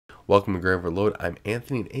Welcome to Graya Overload. I'm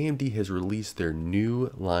Anthony, and AMD has released their new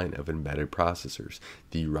line of embedded processors,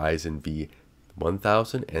 the Ryzen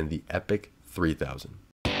V1000 and the EPYC 3000.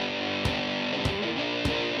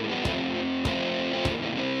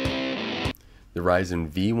 The Ryzen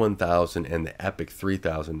V1000 and the EPYC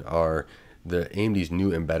 3000 are the AMD's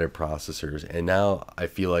new embedded processors, and now I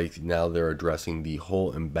feel like now they're addressing the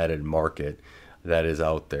whole embedded market that is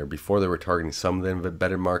out there. Before they were targeting some of the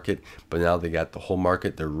embedded market, but now they got the whole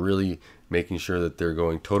market. They're really making sure that they're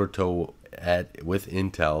going toe-to-toe with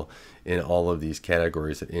Intel in all of these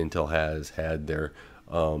categories that Intel has had their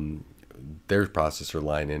processor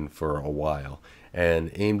line in for a while.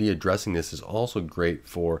 And AMD addressing this is also great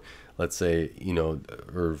for, let's say,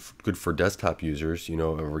 or good for desktop users,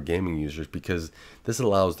 or gaming users, because this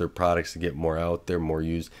allows their products to get more out there, more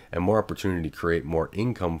used, and more opportunity to create more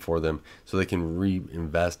income for them, so they can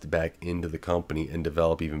reinvest back into the company and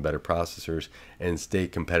develop even better processors and stay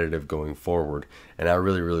competitive going forward. And I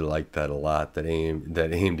really like that a lot, that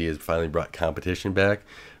AMD has finally brought competition back,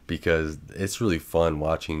 because it's really fun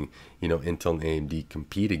watching Intel and AMD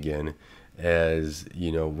compete again, as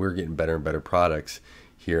we're getting better and better products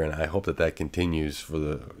here, and I hope that that continues for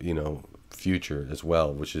the future as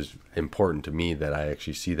well, which is important to me, that I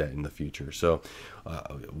actually see that in the future. So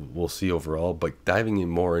we'll see overall. But diving in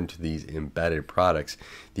more into these embedded products,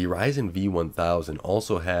 the Ryzen V1000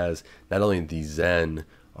 also has not only the Zen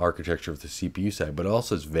architecture of the CPU side, but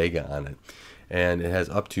also has Vega on it, and it has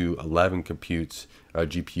up to 11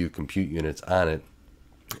 GPU compute units on it.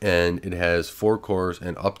 And it has 4 cores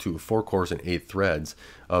and up to 4 cores and 8 threads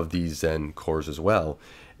of these Zen cores as well.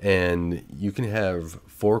 And you can have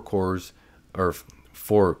 4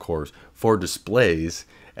 displays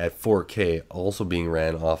at 4K also being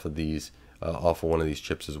ran off of these, off of one of these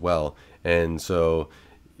chips as well. And so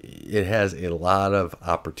it has a lot of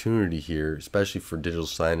opportunity here, especially for digital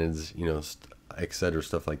signage, etc.,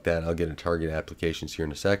 stuff like that. I'll get into target applications here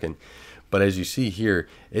in a second. But as you see here,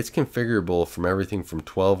 it's configurable from everything from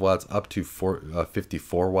 12 watts up to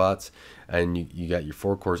 54 watts. And you got your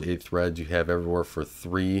 4 cores, 8 threads. You have everywhere for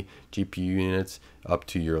 3 GPU units up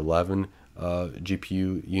to your 11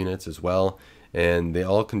 GPU units as well. And they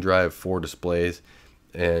all can drive 4 displays.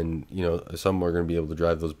 And, some are going to be able to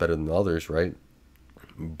drive those better than others, right?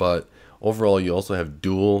 But overall, you also have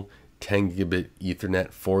dual 10 gigabit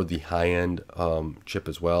Ethernet for the high-end chip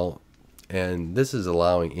as well. And this is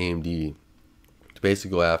allowing AMD to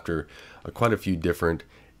basically go after quite a few different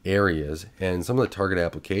areas. And some of the target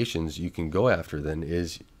applications you can go after then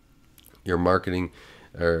is your market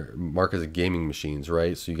of gaming machines,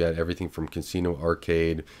 right? So you got everything from casino,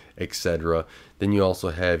 arcade, etc. Then you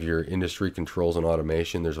also have your industry controls and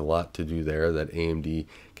automation. There's a lot to do there that AMD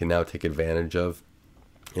can now take advantage of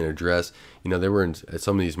and address. They were in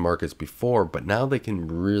some of these markets before, but now they can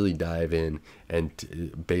really dive in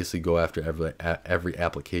and basically go after every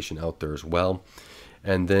application out there as well.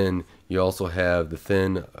 And then you also have the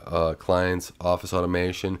thin clients, office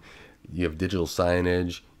automation. You have digital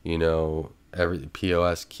signage, every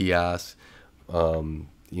POS, kiosks,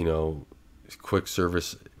 quick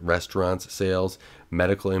service restaurants, sales,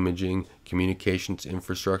 medical imaging, communications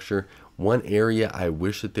infrastructure. One area I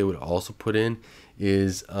wish that they would also put in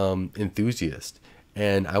is enthusiast,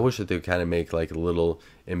 and I wish that they would kind of make like a little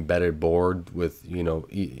embedded board with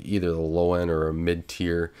either the low end or a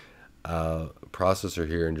mid-tier processor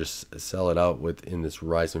here, and just sell it out within this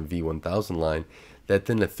Ryzen V1000 line that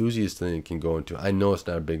then enthusiast then can go into. I know it's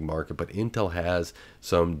not a big market, but Intel has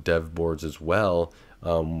some dev boards as well,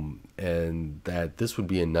 and that this would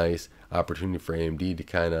be a nice opportunity for AMD to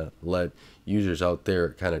kind of let users out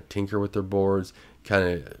there kind of tinker with their boards, kind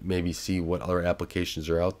of maybe see what other applications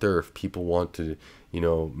are out there, if people want to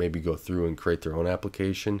maybe go through and create their own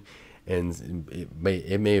application. And it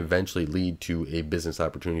may eventually lead to a business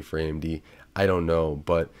opportunity for AMD. I don't know,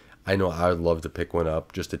 but I know I would love to pick one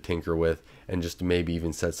up just to tinker with, and just to maybe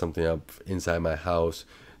even set something up inside my house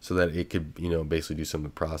so that it could basically do some of the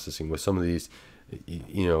processing with some of these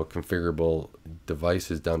configurable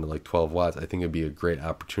devices down to like 12 watts. I think it'd be a great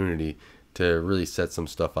opportunity to really set some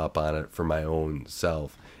stuff up on it for my own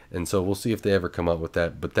self. And so we'll see if they ever come out with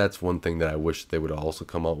that, but that's one thing that I wish they would also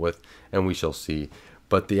come out with, and we shall see.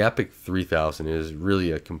 But the EPYC 3000 is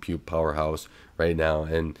really a compute powerhouse right now,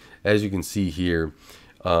 and as you can see here,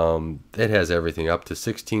 it has everything up to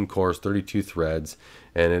 16 cores, 32 threads,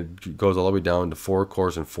 and it goes all the way down to 4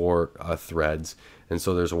 cores and 4 threads. And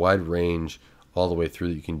so there's a wide range all the way through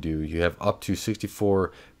that you can do. You have up to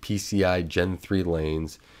 64 PCI Gen 3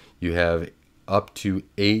 lanes. You have up to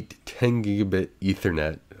 8 10 gigabit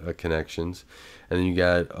Ethernet connections, and then you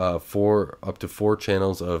got up to 4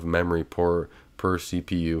 channels of memory per per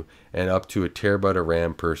CPU and up to a terabyte of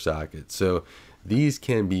RAM per socket. So these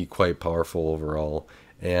can be quite powerful overall,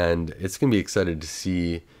 and it's going to be excited to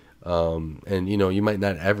see. And you know, you might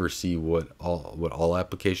not ever see what all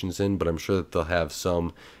applications in, but I'm sure that they'll have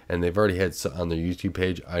some, and they've already had some on their YouTube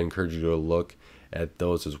page. I encourage you to look at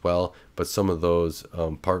those as well. But some of those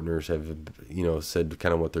partners have, you know, said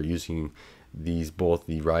kind of what they're using these, both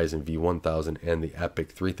the Ryzen V1000 and the EPYC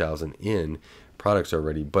 3000 in products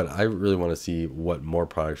already. But I really want to see what more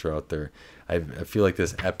products are out there. I feel like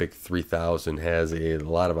this EPYC 3000 has a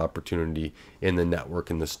lot of opportunity in the network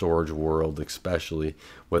and the storage world, especially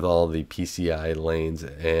with all the PCI lanes,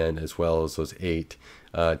 and as well as those 8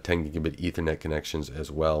 10 gigabit Ethernet connections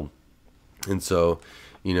as well. And so,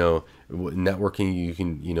 you know, networking, you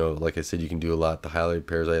can, you know, like I said, you can do a lot. The highlight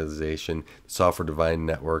parallelization, software defined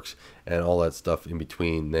networks, and all that stuff in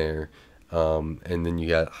between there. And then you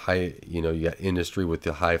got you got industry with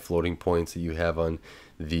the high floating points that you have on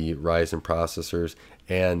the Ryzen processors,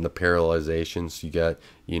 and the parallelizations. So you got,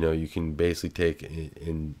 you know, you can basically take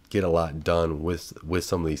and get a lot done with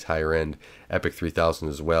some of these higher end EPYC 3000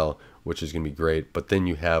 as well, which is going to be great. But then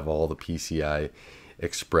you have all the PCI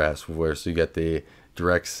Express, where so you got the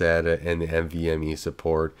direct SATA and the NVMe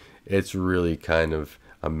support. It's really kind of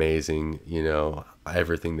amazing, you know,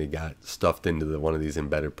 everything they got stuffed into one of these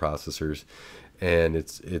embedded processors. And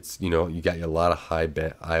it's you know, you got a lot of high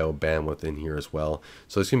IO bandwidth in here as well.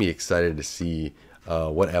 So it's gonna be excited to see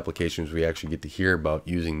what applications we actually get to hear about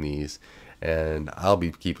using these, and I'll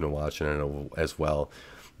be keeping a watch on it as well.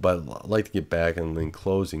 But I'd like to get back, and in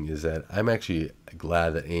closing is that I'm actually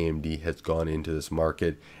glad that AMD has gone into this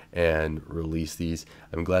market and released these.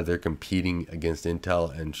 I'm glad they're competing against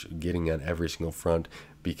Intel and getting on every single front,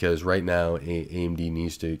 because right now AMD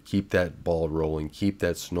needs to keep that ball rolling, keep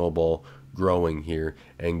that snowball growing here,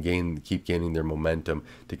 and keep gaining their momentum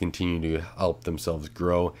to continue to help themselves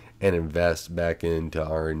grow and invest back into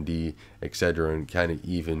R&D, etc., and kind of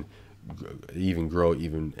even grow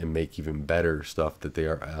and make even better stuff that they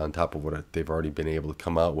are on top of what they've already been able to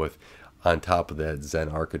come out with on top of that Zen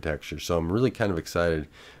architecture. So I'm really kind of excited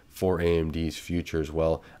for AMD's future as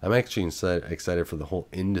well. I'm actually excited for the whole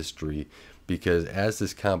industry, because as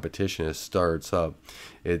this competition starts up,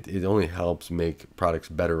 it only helps make products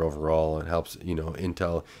better overall, and helps, you know,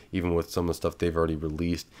 Intel, even with some of the stuff they've already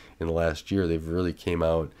released in the last year, they've really came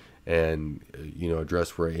out and, you know,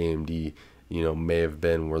 addressed where AMD, you know, may have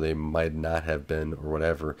been, where they might not have been, or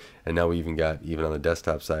whatever. And now we even got, even on the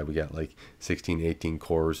desktop side, we got like 16, 18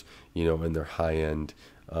 cores, you know, in their high-end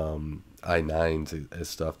i9s as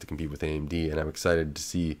stuff to compete with AMD, and I'm excited to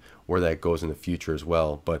see where that goes in the future as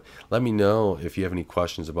well. But let me know if you have any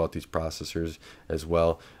questions about these processors as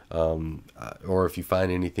well, or if you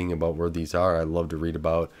find anything about where these are. I'd love to read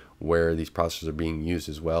about where these processors are being used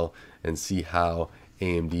as well, and see how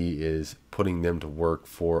AMD is putting them to work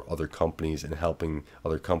for other companies and helping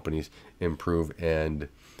other companies improve and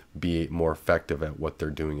be more effective at what they're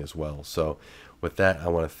doing as well. So with that, I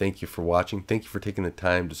want to thank you for watching. Thank you for taking the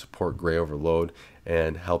time to support Graya Overload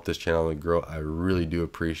and help this channel to grow. I really do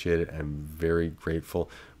appreciate it. I'm very grateful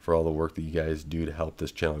for all the work that you guys do to help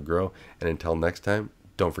this channel grow. And until next time,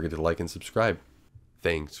 don't forget to like and subscribe.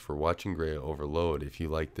 Thanks for watching Graya Overload. If you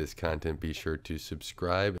like this content, be sure to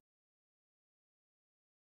subscribe